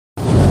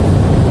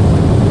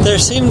There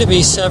seem to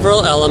be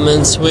several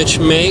elements which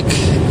make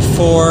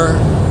for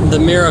the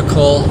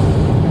miracle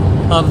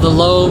of the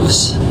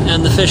loaves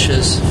and the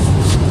fishes.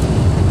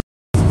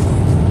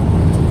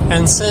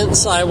 And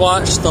since I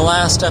watched the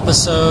last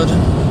episode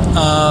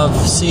of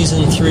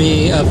Season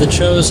 3 of The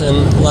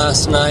Chosen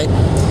last night,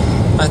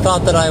 I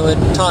thought that I would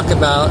talk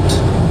about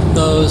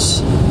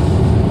those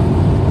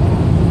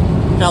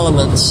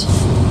elements.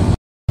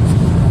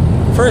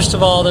 First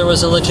of all, there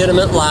was a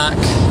legitimate lack.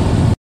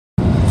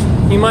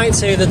 You might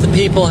say that the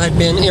people had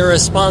been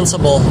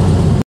irresponsible.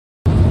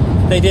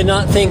 They did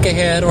not think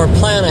ahead or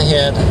plan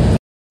ahead.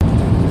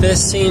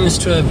 This seems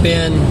to have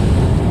been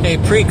a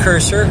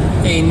precursor,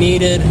 a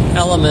needed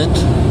element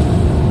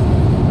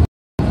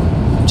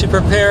to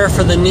prepare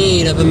for the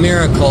need of a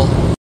miracle.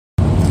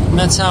 And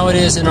that's how it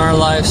is in our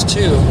lives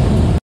too.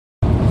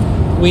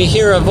 We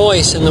hear a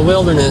voice in the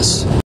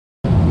wilderness,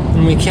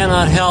 and we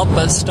cannot help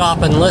but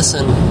stop and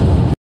listen.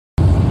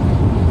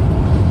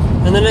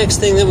 And the next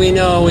thing that we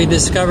know, we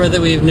discover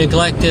that we've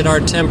neglected our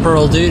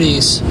temporal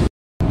duties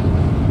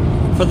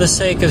for the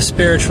sake of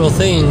spiritual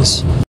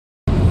things.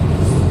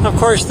 Of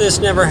course, this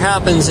never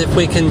happens if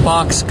we can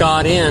box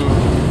God in,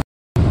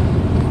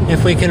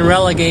 if we can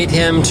relegate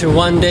Him to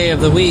one day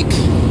of the week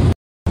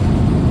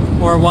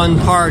or one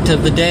part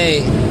of the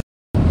day,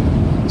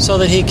 so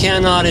that He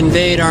cannot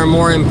invade our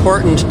more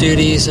important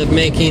duties of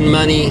making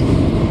money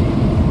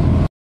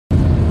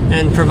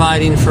and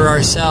providing for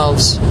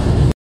ourselves.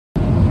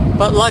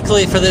 But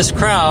luckily for this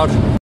crowd,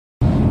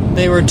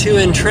 they were too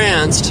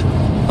entranced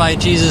by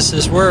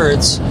Jesus'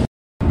 words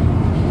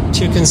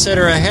to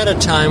consider ahead of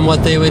time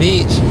what they would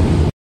eat.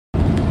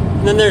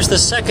 And then there's the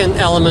second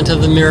element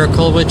of the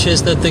miracle, which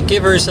is that the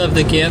givers of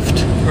the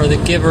gift, or the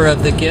giver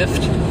of the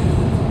gift,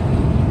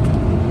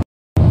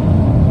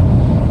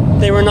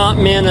 they were not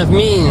men of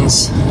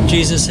means,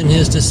 Jesus and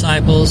His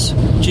disciples.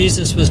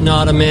 Jesus was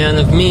not a man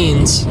of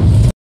means.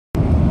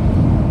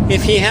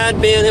 If He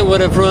had been, it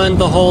would have ruined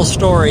the whole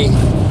story,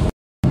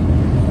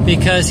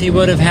 because He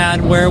would have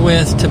had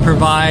wherewith to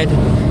provide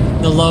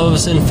the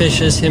loaves and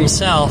fishes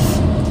Himself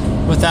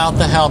without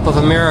the help of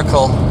a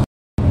miracle.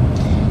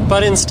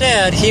 But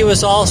instead, He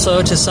was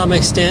also to some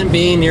extent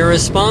being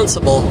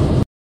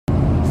irresponsible.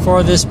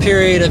 For this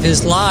period of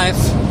His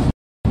life,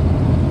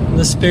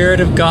 the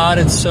Spirit of God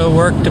had so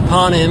worked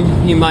upon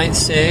Him, you might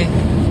say,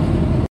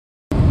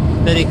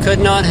 that He could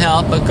not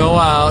help but go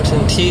out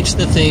and teach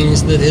the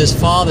things that His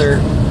Father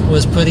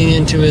was putting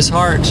into His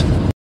heart.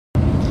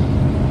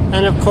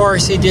 And of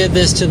course, He did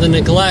this to the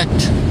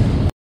neglect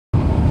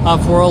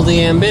of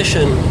worldly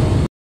ambition.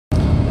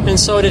 And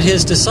so did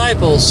His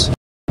disciples.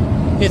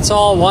 It's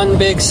all one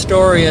big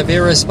story of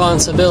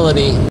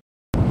irresponsibility.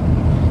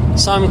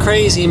 Some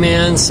crazy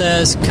man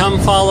says, "Come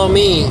follow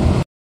me."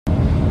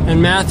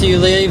 And Matthew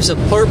leaves a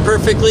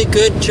perfectly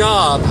good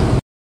job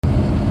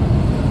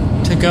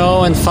to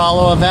go and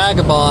follow a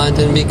vagabond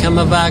and become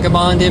a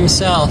vagabond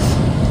himself.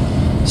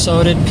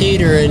 So did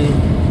Peter and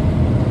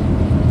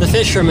the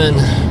fishermen.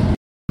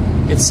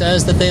 It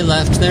says that they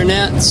left their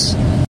nets.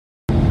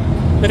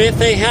 But if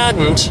they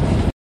hadn't,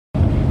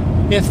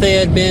 if they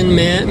had been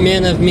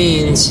men of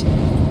means,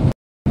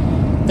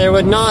 there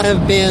would not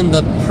have been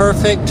the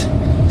perfect,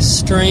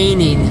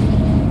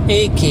 straining,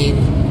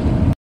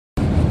 aching,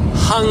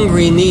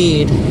 hungry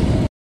need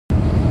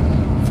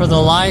for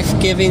the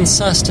life-giving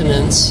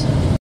sustenance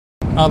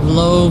of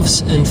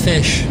loaves and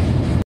fish.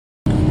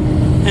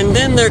 And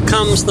then there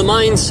comes the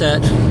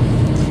mindset.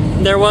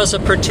 There was a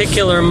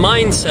particular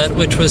mindset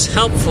which was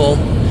helpful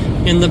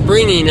in the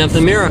bringing of the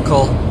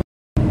miracle.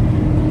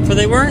 For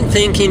they weren't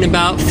thinking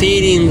about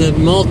feeding the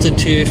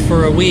multitude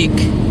for a week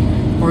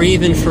or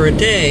even for a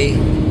day.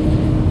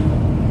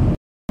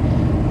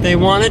 They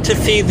wanted to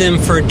feed them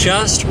for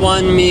just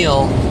one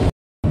meal.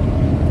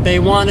 They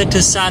wanted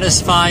to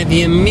satisfy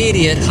the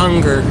immediate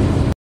hunger.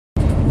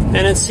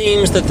 And it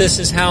seems that this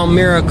is how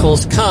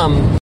miracles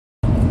come.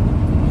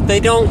 They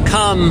don't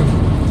come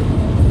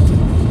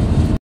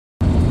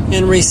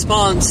in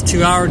response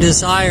to our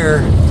desire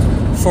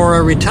for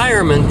a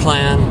retirement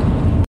plan.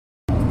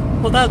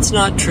 Well, that's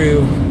not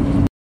true.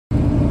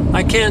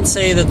 I can't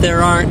say that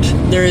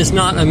there is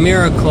not a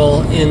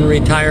miracle in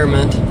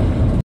retirement,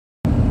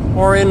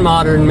 or in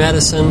modern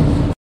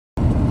medicine,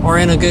 or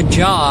in a good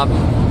job.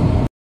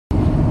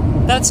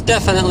 That's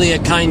definitely a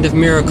kind of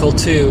miracle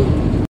too,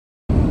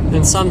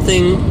 and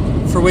something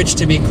for which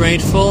to be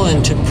grateful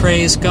and to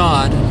praise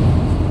God.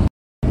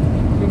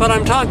 But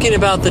I'm talking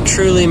about the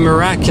truly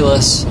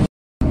miraculous,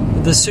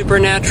 the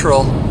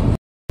supernatural,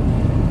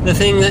 the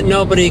thing that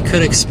nobody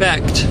could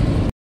expect,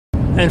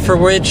 and for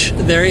which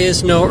there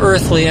is no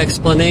earthly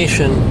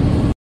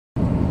explanation.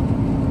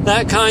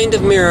 That kind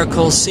of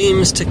miracle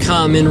seems to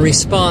come in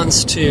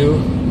response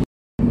to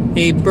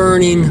a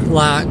burning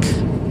lack,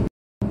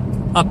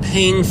 a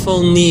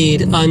painful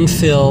need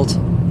unfilled,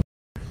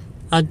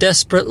 a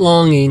desperate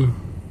longing,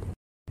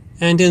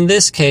 and in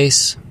this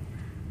case,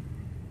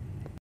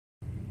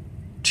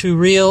 to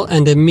real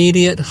and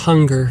immediate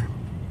hunger.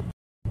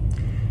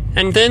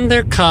 And then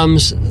there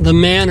comes the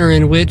manner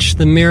in which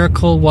the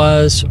miracle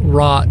was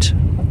wrought.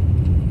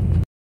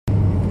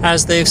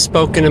 as they've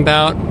spoken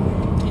about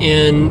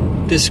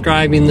in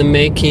describing the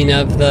making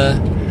of the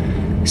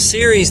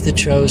series The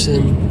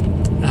Chosen.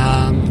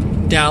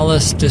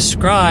 Dallas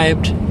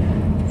described,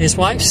 his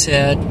wife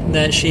said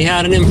that she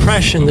had an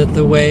impression that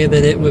the way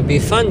that it would be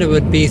funded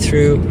would be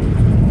through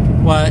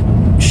what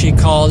she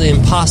called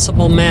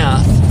impossible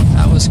math.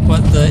 That was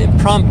what the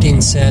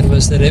prompting said,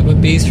 was that it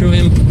would be through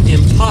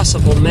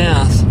impossible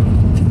math.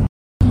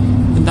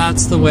 And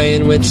that's the way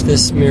in which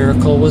this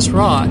miracle was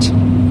wrought.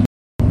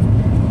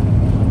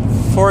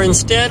 For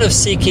instead of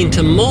seeking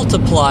to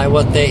multiply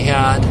what they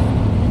had,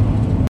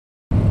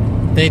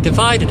 they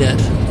divided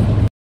it.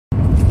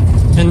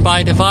 And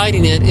by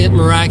dividing it, it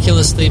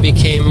miraculously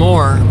became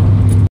more.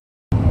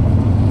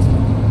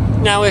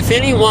 Now, if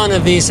any one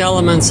of these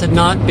elements had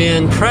not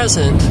been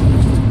present,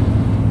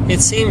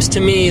 it seems to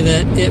me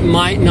that it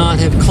might not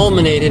have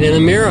culminated in a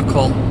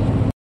miracle.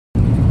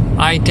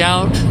 I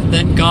doubt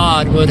that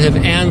God would have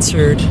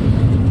answered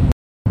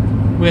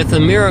with a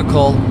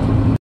miracle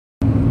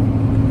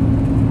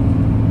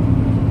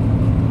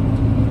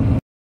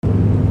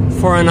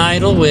for an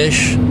idle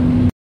wish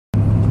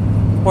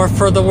or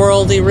for the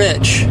worldly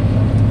rich.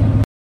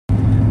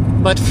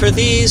 But for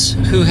these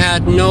who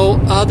had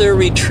no other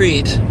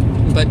retreat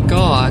but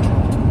God,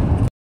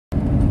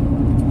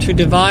 to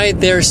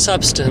divide their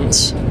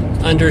substance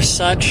under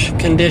such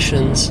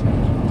conditions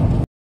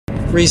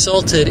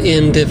resulted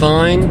in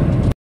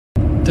divine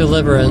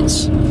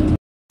deliverance,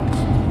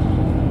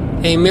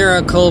 a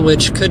miracle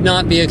which could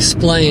not be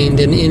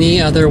explained in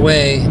any other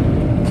way,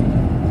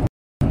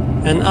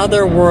 an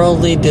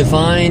otherworldly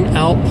divine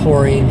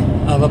outpouring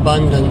of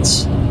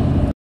abundance,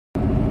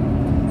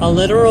 a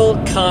literal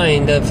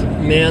kind of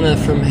manna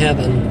from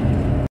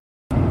heaven.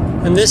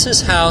 And this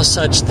is how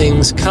such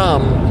things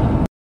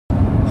come.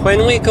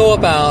 When we go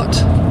about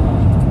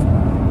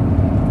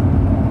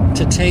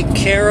to take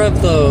care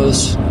of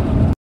those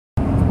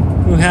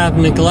who have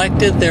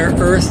neglected their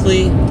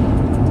earthly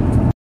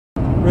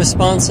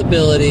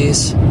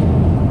responsibilities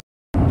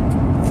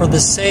for the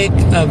sake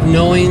of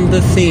knowing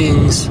the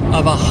things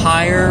of a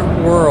higher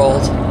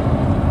world,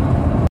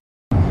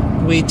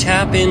 we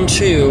tap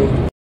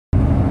into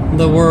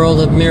the world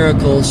of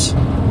miracles,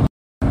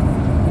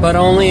 but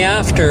only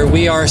after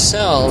we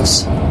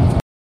ourselves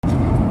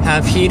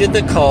have heeded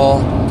the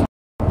call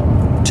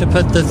to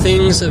put the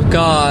things of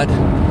God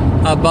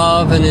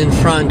above and in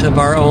front of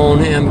our own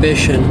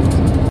ambition,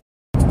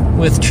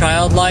 with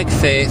childlike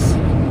faith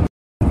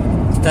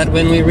that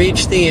when we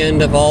reach the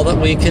end of all that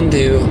we can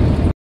do,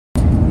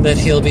 that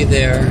He'll be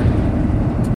there.